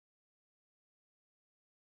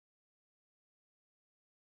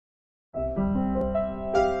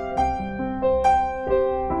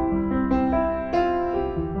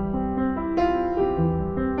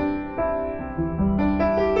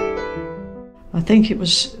I think it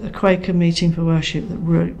was a Quaker meeting for worship that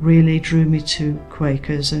really drew me to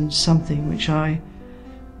Quakers, and something which I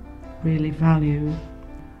really value,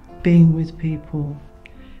 being with people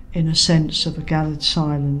in a sense of a gathered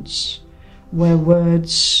silence where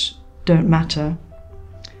words don't matter,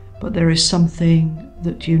 but there is something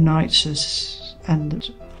that unites us and that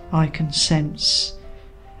I can sense,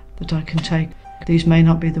 that I can take. These may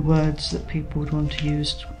not be the words that people would want to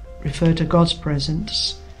use to refer to God's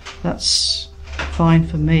presence. That's fine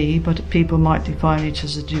for me, but people might define it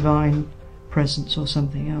as a divine presence or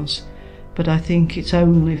something else. But I think it's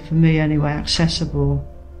only, for me anyway, accessible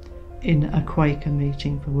in a Quaker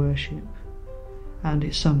meeting for worship. And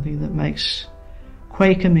it's something that makes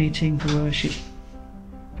Quaker meeting for worship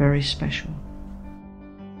very special.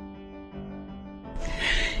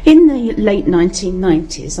 In the late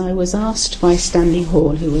 1990s, I was asked by Stanley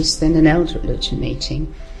Hall, who was then an elder at Luton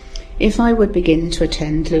meeting, if I would begin to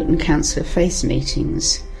attend Luton Council of Faith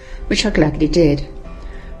meetings, which I gladly did.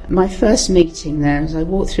 My first meeting there, as I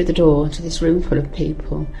walked through the door to this room full of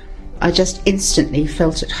people, I just instantly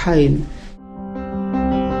felt at home.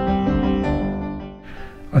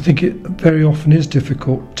 I think it very often is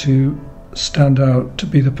difficult to stand out, to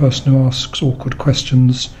be the person who asks awkward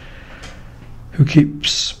questions, who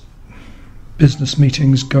keeps business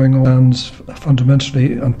meetings going on,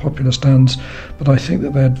 fundamentally unpopular stands, but I think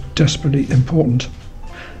that they're desperately important.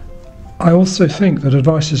 I also think that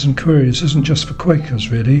Advices and Queries isn't just for Quakers,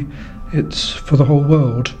 really, it's for the whole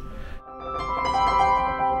world.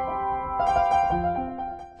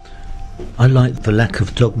 I like the lack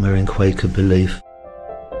of dogma in Quaker belief.